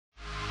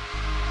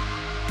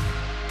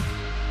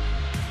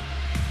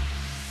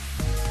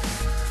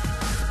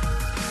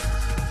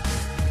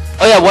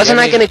Oh yeah, wasn't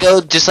I gonna go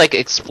just like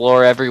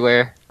explore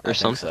everywhere or I think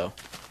something? so.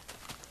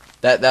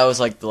 That was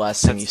like the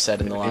last thing you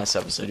said in the last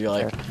episode. You're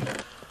like,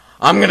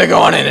 I'm gonna go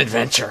on an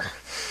adventure.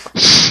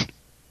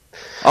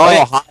 Oh,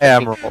 yeah. Hi,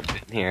 Emerald.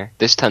 In here,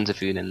 there's tons of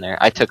food in there.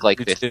 I took like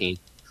 15.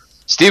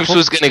 Steve's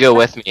was gonna go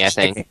with me, I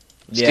think.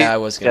 Yeah, I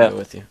was gonna go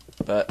with you,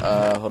 but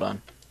hold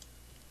on.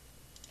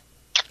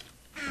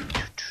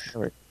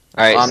 All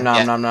right.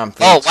 Nom.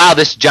 Oh wow,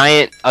 this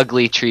giant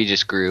ugly tree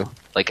just grew.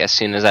 Like as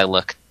soon as I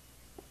looked.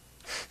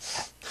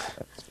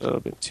 A little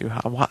bit too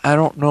high. I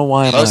don't know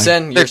why.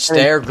 Listen, your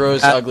stair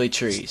grows ugly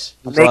trees.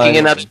 Making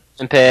another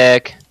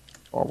pick.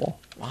 Normal.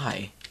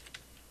 Why?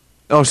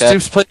 Oh,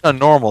 Steve's playing on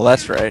normal.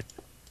 That's right.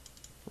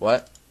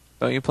 What?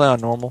 Don't you play on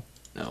normal?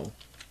 No.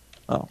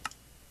 Oh.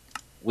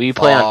 We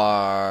play on.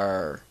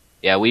 Far.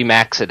 Yeah, we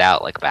max it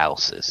out like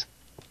Bowses.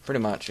 Pretty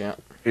much, yeah.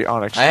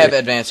 On I have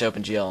advanced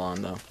OpenGL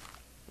on though,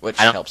 which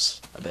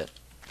helps a bit.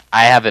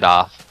 I have it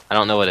off. I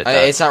don't know what it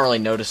does. It's not really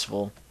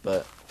noticeable,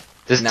 but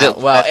Does now,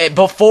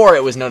 before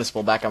it was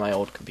noticeable back on my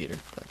old computer.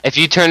 But. if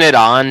you turn it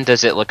on,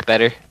 does it look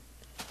better?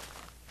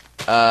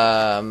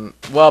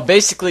 Well,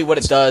 basically what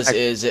it does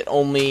is it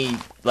only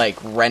like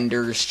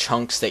renders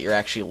chunks that you're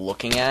actually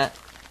looking at.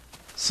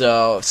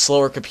 So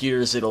slower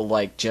computers, it'll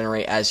like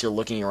generate as you're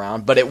looking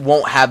around, but it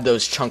won't have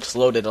those chunks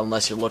loaded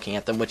unless you're looking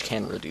at them, which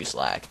can reduce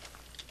lag.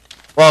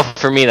 Well,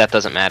 for me that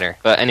doesn't matter.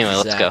 But anyway,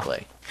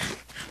 Exactly. let's go.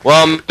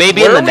 Well,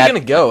 maybe Where in are the we gonna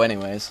go,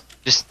 anyways?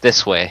 just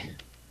this way.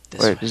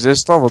 Wait, is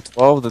this level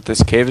 12 that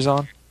this cave is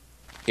on?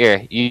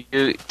 Here, you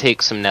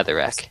take some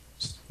netherrack.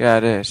 Yeah,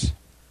 it is.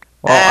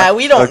 Well,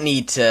 we don't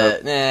need to.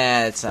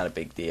 Nah, it's not a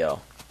big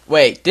deal.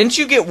 Wait, didn't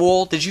you get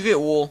wool? Did you get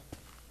wool?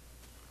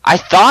 I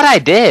thought I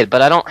did,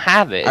 but I don't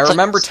have it. I It's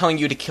remember like, telling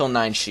you to kill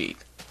 9 sheep.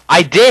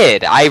 I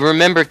did. I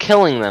remember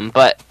killing them,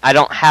 but I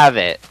don't have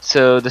it.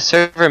 So the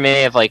server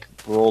may have like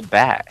rolled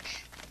back.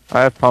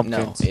 I have No,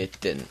 pumpkins. it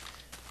didn't.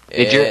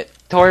 Did your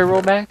Tori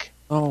roll back?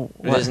 Oh,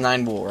 There's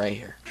 9 wool right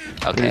here.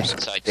 Okay,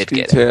 so I did get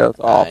it. Details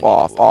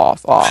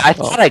off. I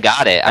thought I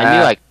got it.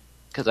 I knew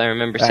because I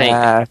remember saying.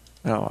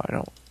 No, I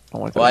don't.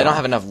 Well, I don't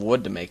have enough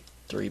wood to make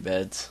 3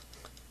 beds.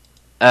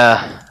 Is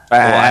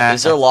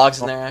Is there logs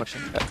in there,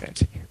 actually?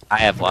 I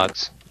have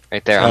logs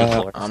right there on the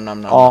floor.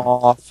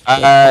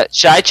 Off.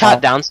 Should I chop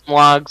down some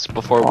logs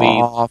before we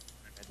Off.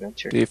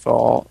 adventure?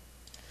 Default.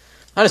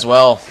 Might as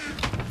well.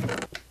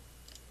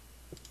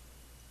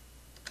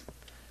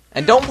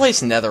 And don't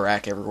place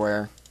netherrack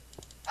everywhere.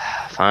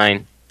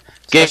 Fine.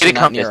 Get Especially a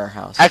not compass. near our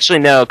house. Actually,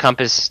 no.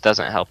 Compass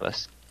doesn't help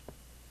us.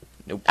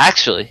 Nope.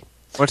 Actually,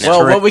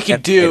 Well, what we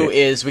could do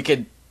is we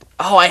could.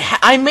 Oh,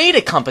 I made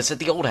a compass at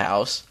the old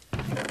house.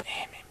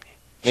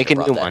 make a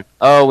new one.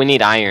 Oh, we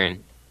need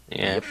iron.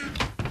 Yeah.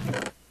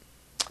 Yep.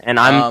 And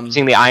I'm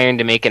using the iron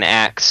to make an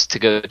axe to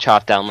go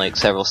chop down like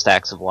several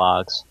stacks of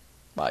logs.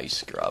 Wow, you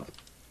scrub.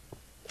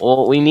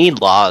 Well, we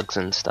need logs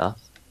and stuff.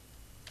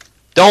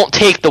 Don't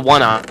take the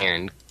one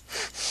iron.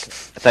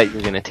 I thought you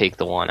were gonna take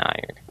the one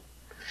iron.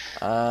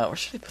 Where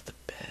should I put the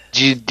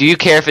bed? Do you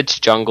care if it's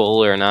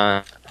jungle or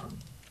not?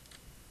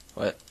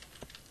 What?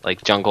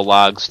 Like jungle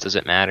logs, does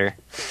it matter?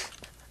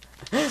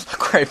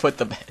 Look where I put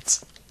the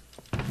beds.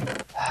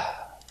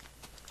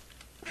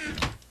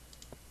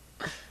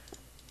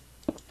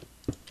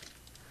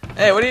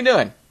 Hey, what are you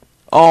doing?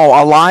 Oh,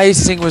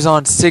 Eliasing was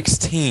on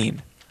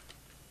 16.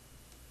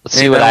 Let's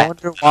see what I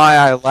wonder why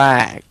I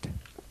lagged.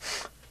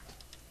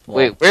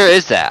 Wait, where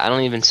is that? I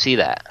don't even see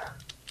that.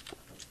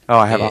 Oh,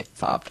 I have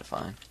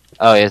Optifine.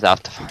 Oh, he has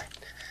Optifine.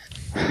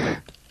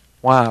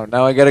 Wow,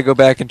 now I gotta go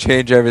back and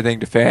change everything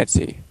to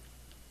fancy.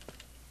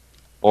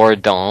 Or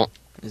don't.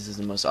 This is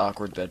the most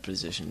awkward bed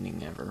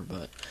positioning ever,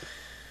 but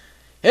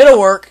it'll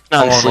work.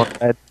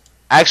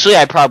 Actually,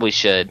 I probably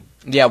should.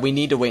 Yeah, we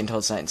need to wait until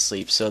it's night and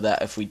sleep so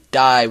that if we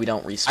die, we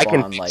don't respawn. I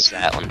can fix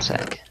that 1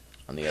 sec.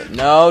 On the other.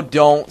 No,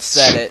 don't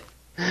set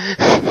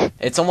it.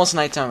 It's almost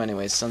nighttime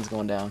anyways. Sun's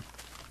going down.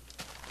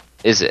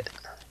 Is it?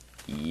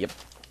 Yep.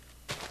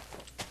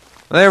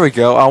 There we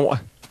go.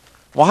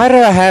 Why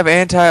did I have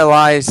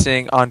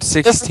anti-aliasing on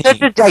 16?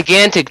 That's a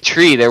gigantic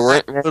tree. There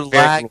weren't. It would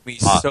lag me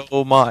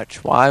so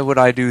much. Why would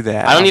I do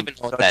that? I don't even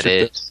know what that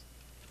is.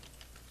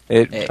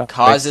 It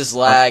causes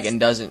lag and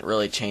doesn't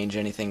really change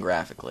anything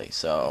graphically.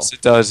 So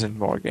it does in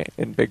more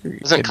in bigger.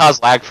 It doesn't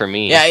cause lag for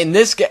me. Yeah, in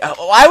this game,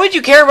 why would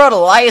you care about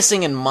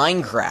aliasing in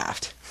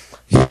Minecraft?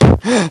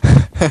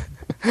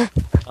 I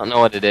don't know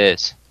what it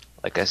is.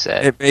 Like I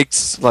said, it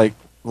makes like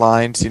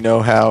lines. You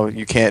know how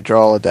you can't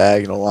draw a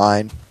diagonal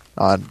line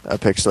on a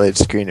pixelated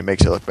screen. It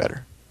makes it look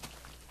better.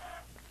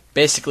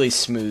 Basically,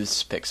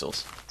 smooths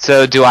pixels.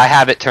 So, do I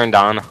have it turned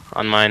on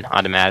mine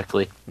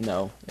automatically?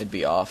 No, it'd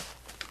be off.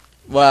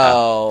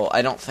 Well,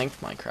 I don't think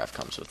Minecraft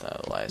comes with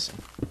that aliasing.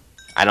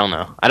 I don't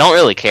know. I don't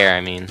really care. I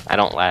mean, I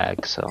don't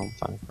lag, so I'm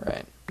fine.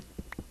 Right.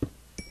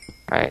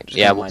 Alright, Just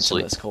yeah, we'll we'll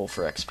sleep. this coal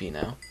for XP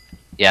now.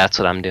 Yeah, that's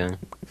what I'm doing.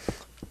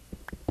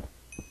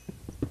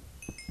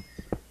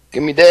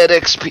 Give me that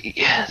XP.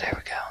 Yeah, there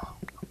we go.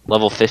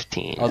 Level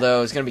 15.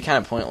 Although it's going to be kind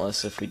of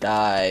pointless if we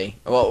die.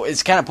 Well,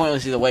 it's kind of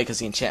pointless either way because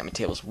the enchantment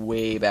table's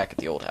way back at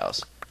the old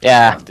house.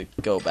 Yeah. have to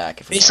go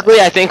back. If we Basically,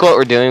 I think what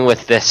we're doing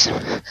with this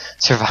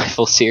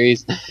survival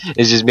series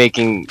is just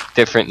making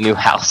different new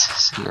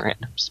houses in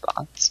random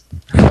spots.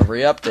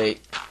 every update.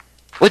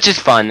 Which is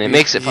fun. It We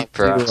makes it fun need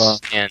for to, us.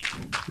 And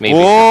maybe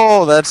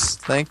Whoa,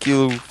 thank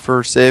you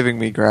for saving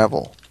me,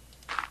 gravel.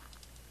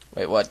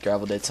 Wait, what?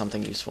 Gravel did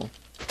something useful.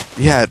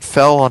 Yeah, it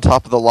fell on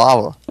top of the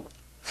lava.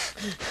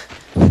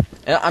 And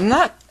I'm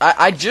not.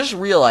 I just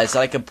realized that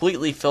I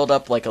completely filled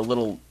up like a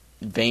little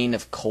vein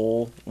of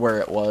coal where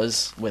it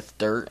was with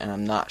dirt, and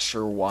I'm not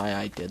sure why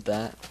I did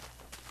that.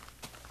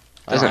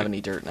 I don't have any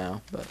dirt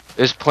now, but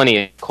there's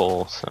plenty of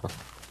coal, so.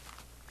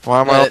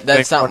 Why am I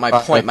that's not my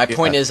point. My Yeah.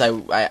 point is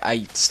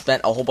I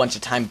spent a whole bunch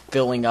of time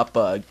filling up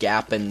a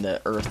gap in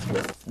the earth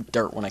with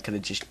dirt when I could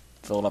have just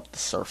filled up the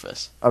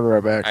surface. I'll be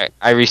right back. Alright,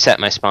 I reset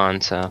my spawn,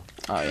 so.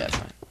 Oh yeah,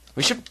 fine.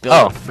 We should build.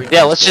 Oh, a freaking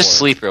yeah, let's just door.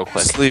 sleep real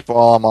quick. Sleep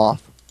while I'm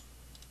off.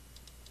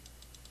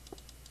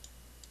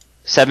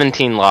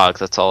 17 logs,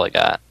 that's all I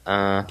got.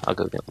 I'll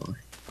go get more.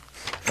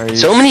 Are you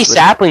So many sleep-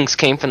 saplings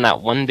came from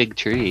that one big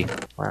tree.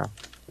 Wow.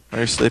 Are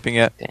you sleeping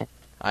yet?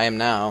 I am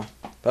now.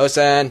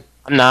 Bosun.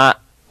 I'm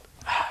not.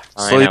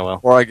 Fine, Sleep I will.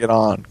 before I get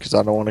on, because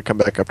I don't want to come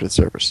back up to the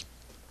surface.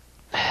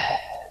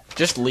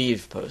 Just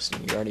leave,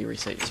 Poston. You already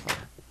reset your spawn.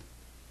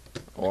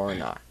 Or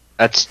not.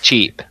 That's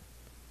cheap.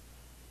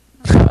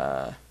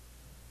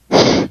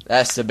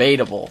 That's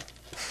debatable.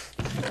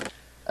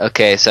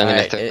 Okay, so I'm gonna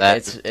Alright, throw that.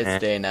 it's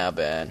day now,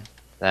 Ben.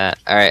 That.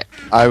 Alright.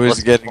 I was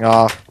Let's- getting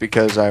off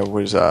because I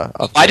was up.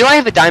 Why do I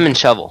have a diamond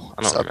shovel?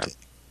 I don't Up remember. to-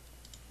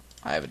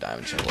 I have a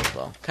diamond shovel as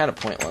well. Kind of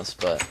pointless,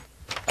 but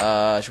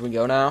should we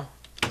go now?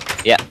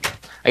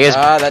 I guess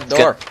That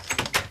door.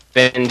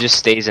 Ben just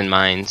stays in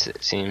mines,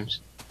 it seems.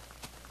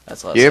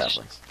 That's a lot Yep. of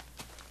saplings.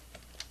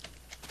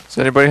 Does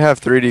anybody have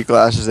 3D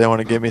glasses they want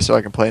to give me so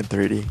I can play in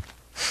 3D?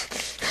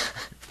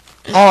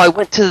 Oh, I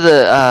went to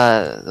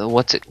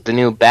the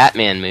new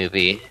Batman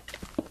movie,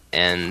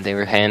 and they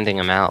were handing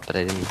them out, but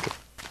I didn't get,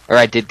 or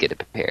I did get a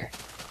pair,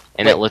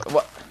 and Wait, it looked.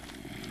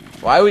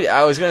 Why would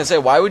I was gonna say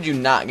why would you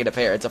not get a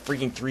pair? It's a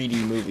freaking 3D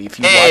movie. If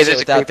you Hey, watch it there's a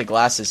without great- the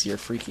glasses, you're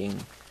freaking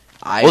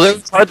eyes. Well,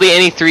 there's hardly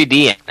any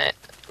 3D in it.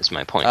 Is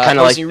my point. Kind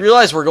of like. you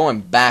realize we're going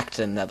back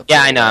to Nether. Yeah,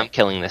 Portal, I know. I'm right?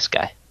 killing this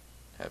guy.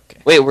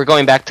 Okay. Wait, we're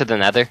going back to the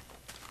Nether.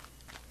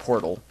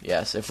 Portal.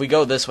 Yes. If we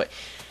go this way,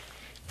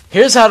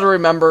 here's how to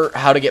remember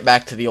how to get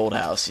back to the old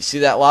house. You see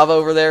that lava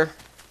over there?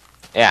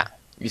 Yeah.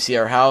 You see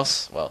our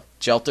house? Well,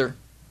 shelter.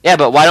 Yeah,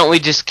 but why don't we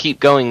just keep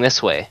going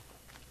this way?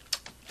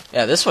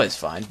 Yeah, this way's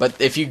fine. But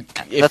That's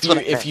what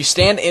I if meant. you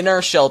stand in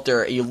our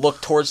shelter, you look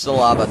towards the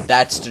lava.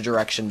 That's the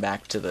direction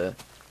back to the.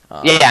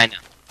 Yeah, I know. to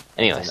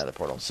Anyways, Nether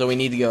portal. So we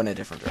need to go in a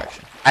different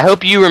direction. I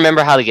hope you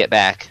remember how to get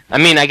back. I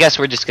mean, I guess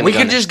we're just gonna. We go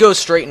could next, just go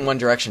straight in one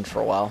direction for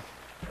a while.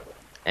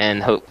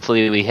 and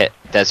hopefully we hit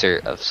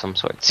desert of some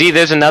sort. See,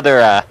 there's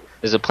another.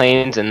 There's a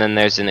plains, and then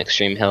there's an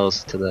extreme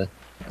hills to the.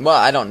 Well,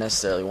 I don't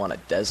necessarily want a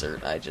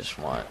desert. I just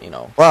want,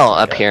 Well,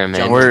 a like pyramid.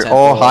 jungle We're temple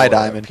all high or a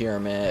diamond.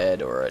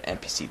 pyramid or an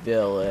NPC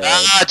village.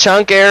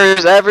 Chunk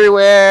errors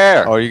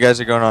everywhere. Oh, you guys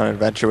are going on an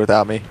adventure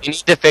without me? You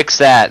need to fix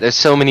that. There's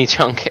so many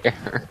chunk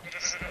errors.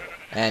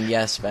 And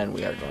yes, Ben,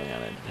 we are going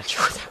on an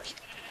adventure without you.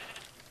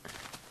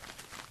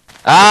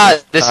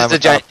 This Time is a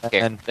giant without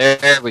here. man.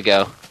 There we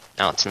go.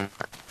 No, it's not.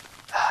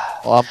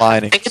 Well, I'm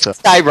mining, I think it's so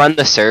 'cause I run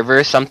the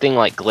server. Something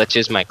like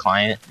glitches my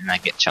client, and I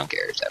get chunk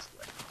errors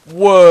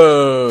everywhere.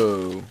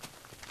 Whoa!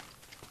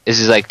 This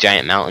is like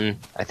giant mountain,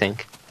 I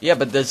think. Yeah,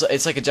 but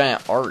it's like a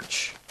giant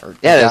arch. Yeah,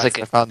 there's Guys, like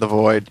I found the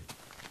void.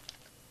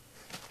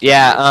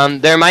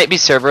 there might be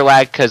server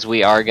lag because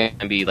we are going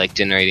to be like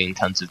generating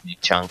tons of new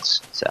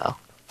chunks. So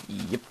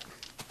Yep.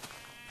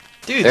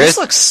 Dude, There this is-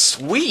 looks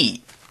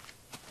sweet.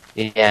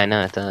 yeah, I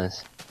know it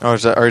does. Oh,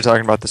 are you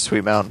talking about the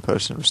Sweet Mountain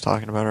Poston was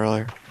talking about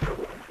earlier?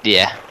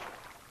 Yeah.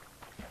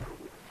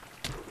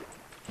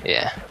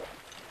 Yeah.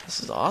 This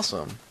is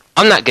awesome.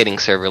 I'm not getting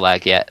server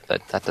lag yet,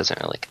 but that doesn't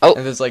really. Oh,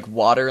 And there's like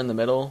water in the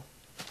middle.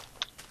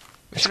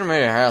 We should have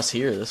made our house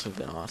here. This would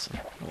have been awesome.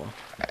 Oh, well.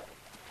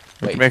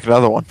 We Wait. can make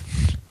another one.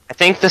 I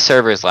think the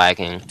server's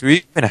lagging. Do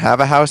we even have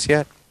a house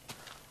yet?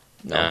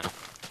 No.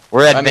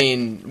 We're at. I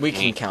mean, we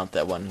can count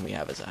that one we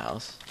have as a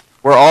house.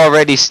 We're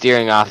already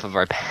steering off of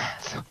our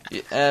path.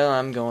 Yeah,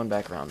 I'm going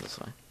back around this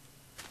way.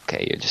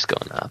 Okay, you're just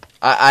going up.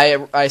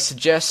 I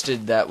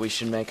suggested that we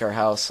should make our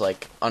house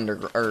like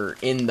or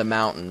in the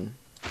mountain.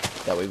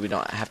 That way we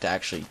don't have to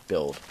actually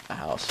build a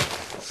house.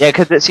 Yeah,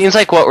 because it seems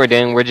like what we're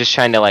doing, we're just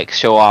trying to like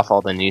show off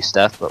all the new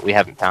stuff, but we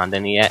haven't found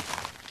any yet.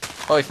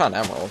 Oh, we found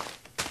emerald.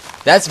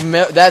 That's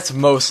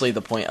mostly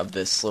the point of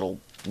this little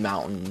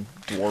mountain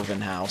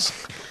dwarven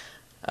house.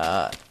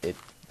 It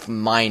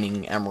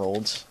mining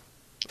emeralds.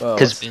 Oh,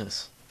 'Cause- what's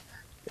this?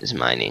 Is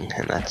mining,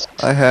 and that's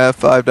I have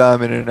 5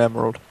 diamond and an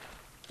emerald.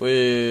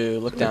 Woo!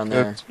 Look down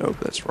there. Nope,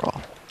 that's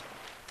raw.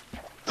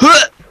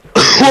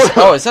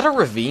 Oh, is that a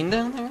ravine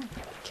down there?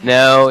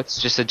 no,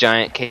 it's just a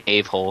giant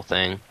cave hole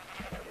thing.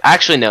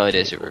 Actually, no, it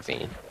is a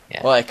ravine.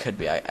 Yeah, Well, it could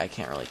be. I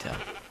can't really tell.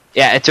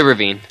 yeah, it's a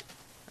ravine.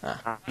 Ah.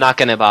 I'm not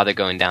gonna bother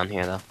going down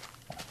here though.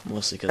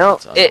 Mostly because No,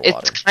 it's underwater.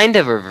 it's kind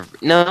of a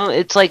no.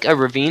 It's like a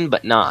ravine,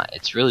 but not.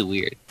 It's really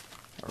weird.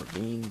 A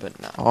ravine, but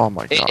no. Oh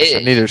my gosh, I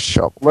it- need a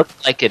shovel. Looks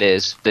like it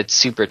is, but it's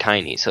super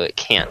tiny, so it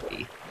can't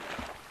be.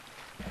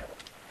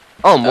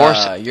 Oh, more.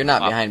 You're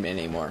not behind me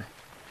anymore.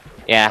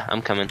 Yeah,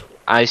 I'm coming.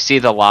 I see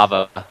the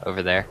lava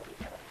over there.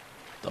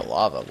 The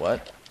lava,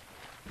 what?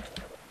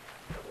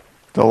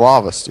 The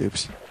lava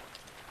stoops.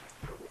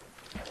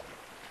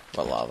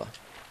 What lava?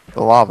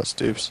 The lava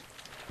stoops.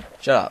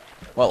 Shut up.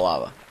 What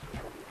lava?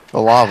 The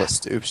lava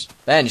stoops.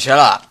 Ben, shut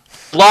up.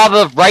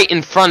 Lava right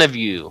in front of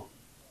you.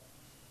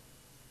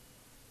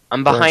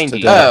 I'm behind to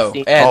you. death. Oh,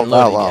 See- and Oh, that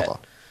loading lava.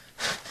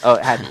 oh,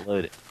 it hadn't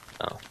loaded.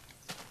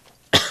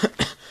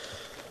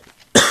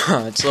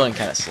 It's loading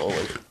kind of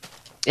slowly.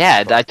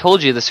 Yeah, I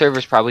told you the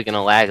server's probably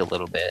gonna lag a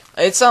little bit.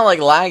 It's not like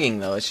lagging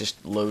though. It's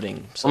just loading.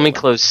 Let me slowly.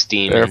 close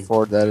Steam. and-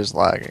 Therefore, that is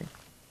lagging.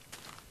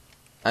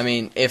 I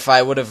mean, if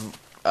I would have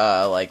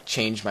like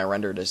changed my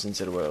render distance,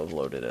 it would have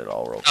loaded it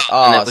all real.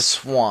 Oh, and Oh, it was-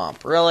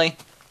 swamp! Really?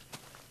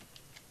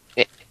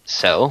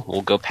 So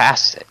we'll go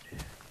past it.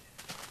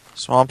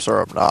 Swamps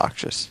are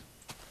obnoxious.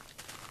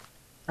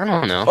 I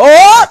don't know.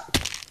 Oh!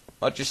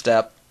 Watch your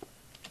step.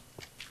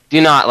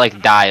 Do not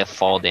like die of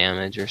fall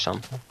damage or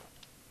something.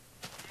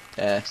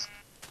 Eh.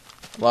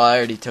 Well, I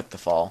already took the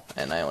fall,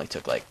 and I only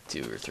took like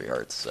 2 or 3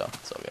 hearts, so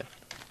it's all good.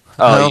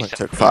 I Oh, you only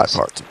took 5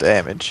 hearts of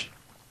damage.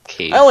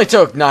 Okay. I only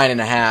took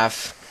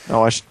 9.5.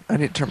 No, I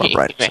need to turn my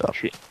brightness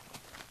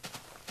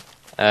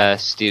up.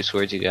 Steve's,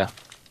 where'd you go?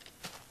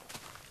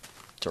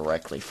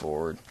 Directly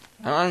forward.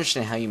 I don't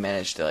understand how you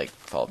managed to like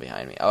fall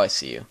behind me. Oh, I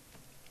see you.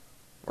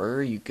 Where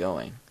are you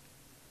going?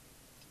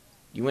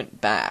 You went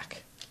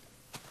back.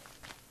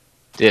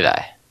 Did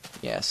I?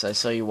 Yes, I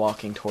saw you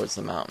walking towards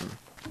the mountain.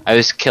 I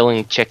was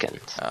killing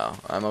chickens. Oh,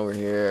 I'm over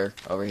here,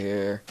 over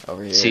here,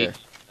 over here. See?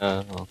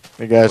 Oh.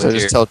 Hey guys, I With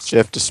just your- tell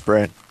Shift to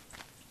sprint.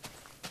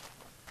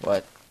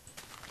 What?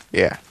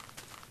 Yeah.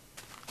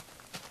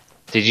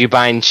 Did you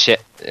bind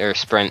shift or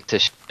sprint to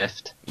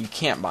shift? You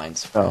can't bind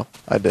sprint. No,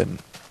 I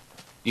didn't.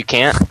 You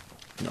can't?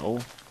 No.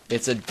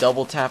 It's a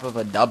double tap of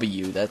a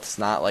W. That's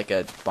not like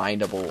a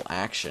bindable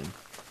action.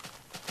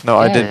 No,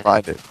 I Yeah. didn't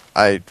find it.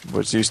 I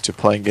was used to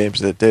playing games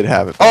that did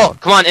have it. Oh,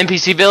 bound. come on,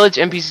 NPC village,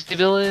 NPC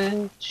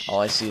village.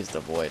 All I see is the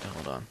void.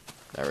 Hold on.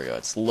 There we go.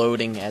 It's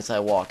loading as I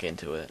walk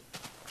into it.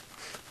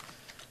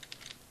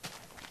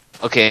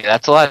 Okay,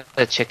 that's a lot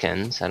of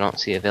chickens. I don't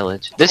see a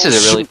village. This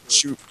is a really.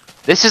 Shoot.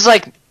 This is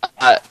like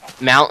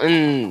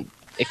mountain,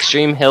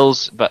 extreme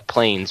hills, but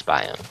plains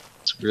biome.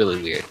 It's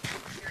really weird.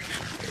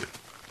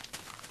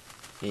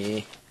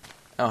 Eh.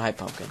 Oh, hi,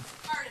 pumpkin.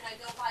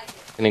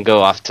 I'm gonna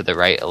go off to the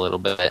right a little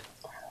bit.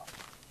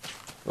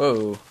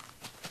 Whoa.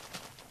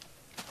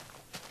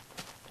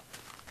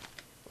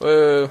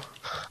 Whoa.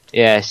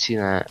 Yeah, I see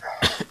that.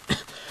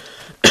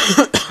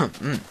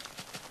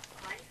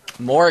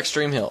 More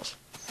extreme hills.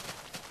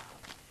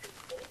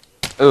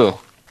 Ooh.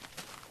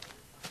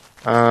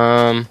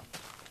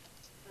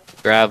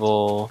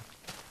 Gravel.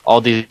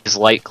 All these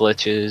light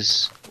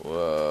glitches.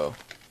 Whoa.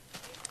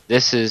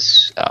 This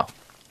is. Oh.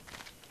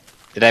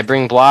 Did I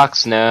bring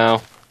blocks?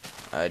 No.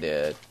 I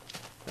did.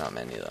 Not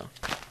many, though.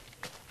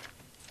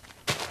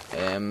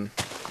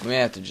 We may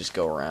have to just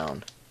go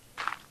around.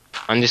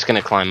 I'm just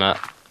gonna climb up.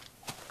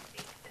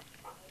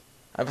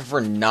 I prefer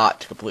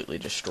not to completely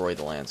destroy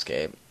the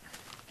landscape.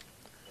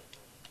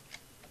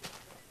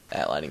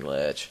 That lighting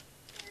glitch.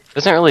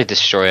 Doesn't really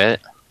destroy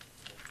it.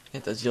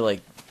 It does you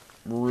like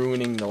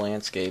ruining the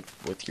landscape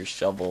with your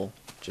shovel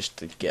just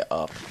to get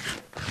up.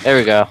 There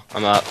we go.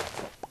 I'm up.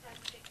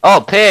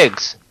 Oh,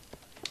 pigs!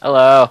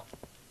 Hello.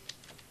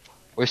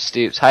 Where's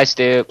Stoops? Hi,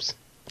 Stoops.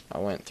 I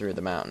went through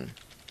the mountain.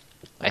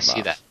 I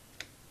see that.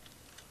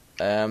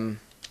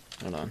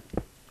 Hold on.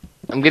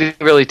 I'm getting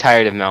really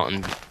tired of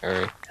mountain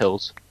or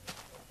hills.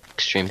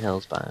 Extreme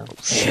hills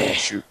biomes.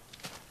 Shoot.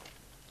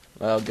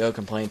 Well, go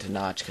complain to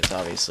Notch, because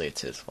obviously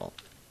it's his fault.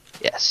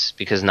 Yes,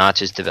 because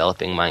Notch is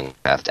developing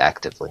Minecraft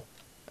actively.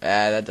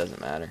 That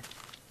doesn't matter.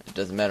 It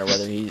doesn't matter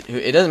whether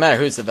it doesn't matter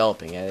who's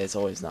developing it, it's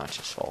always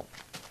Notch's fault.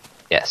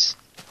 Yes.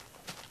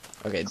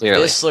 Okay,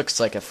 Clearly. this looks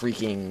like a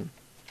freaking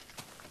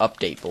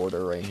update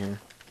border right here.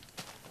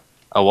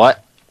 A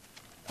what?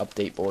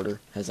 Update border,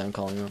 as I'm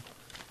calling them.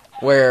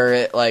 Where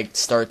it, like,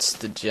 starts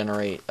to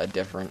generate a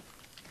different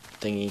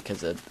thingy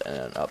because of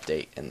an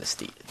update and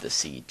the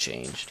seed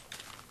changed.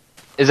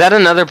 Is that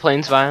another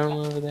plains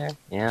biome over there?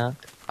 Yeah.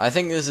 I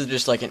think this is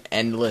just like an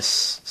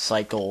endless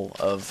cycle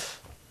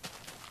of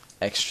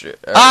extra...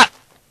 Ah!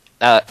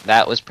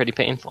 That was pretty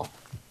painful.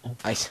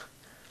 Wait,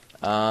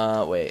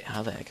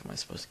 how the heck am I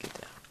supposed to get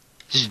down?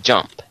 Just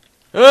jump.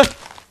 Ah!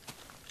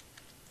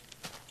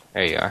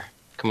 There you are.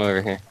 Come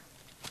over here.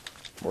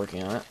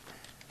 Working on it.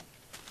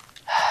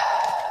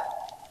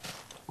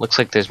 Looks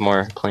like there's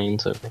more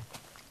plains over here.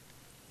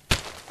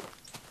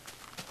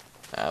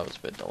 That was a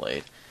bit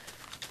delayed.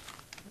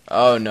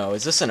 Oh no,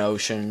 is this an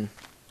ocean?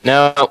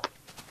 Nope.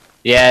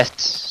 Yes,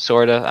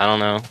 sort of. I don't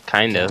know.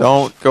 Kind of.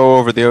 Don't go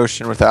over the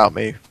ocean without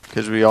me,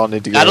 because we all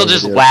need to go. That'll over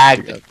just the ocean lag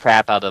the together.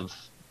 crap out of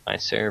my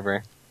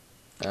server.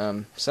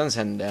 Sun's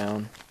heading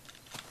down.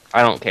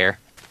 I don't care.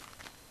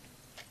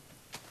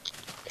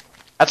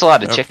 That's a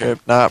lot of chicken.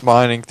 Okay, not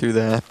mining through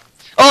that.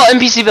 Oh,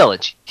 NPC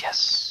village.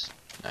 Yes.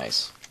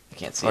 Nice. I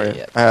can't see Oh, it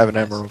yeah. yet. I have an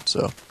Nice. emerald,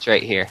 so. It's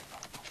right here.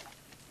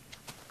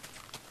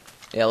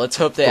 Yeah, let's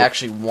hope they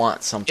actually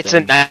want something. It's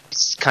a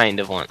nice kind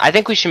of one. I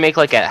think we should make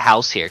like a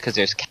house here because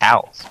there's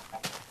cows.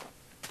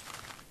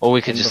 Or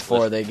we could just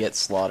before they get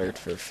slaughtered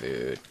for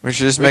food. We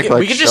should just We make could, like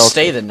we could just shelter.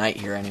 stay the night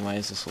here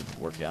anyways. This will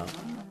work out.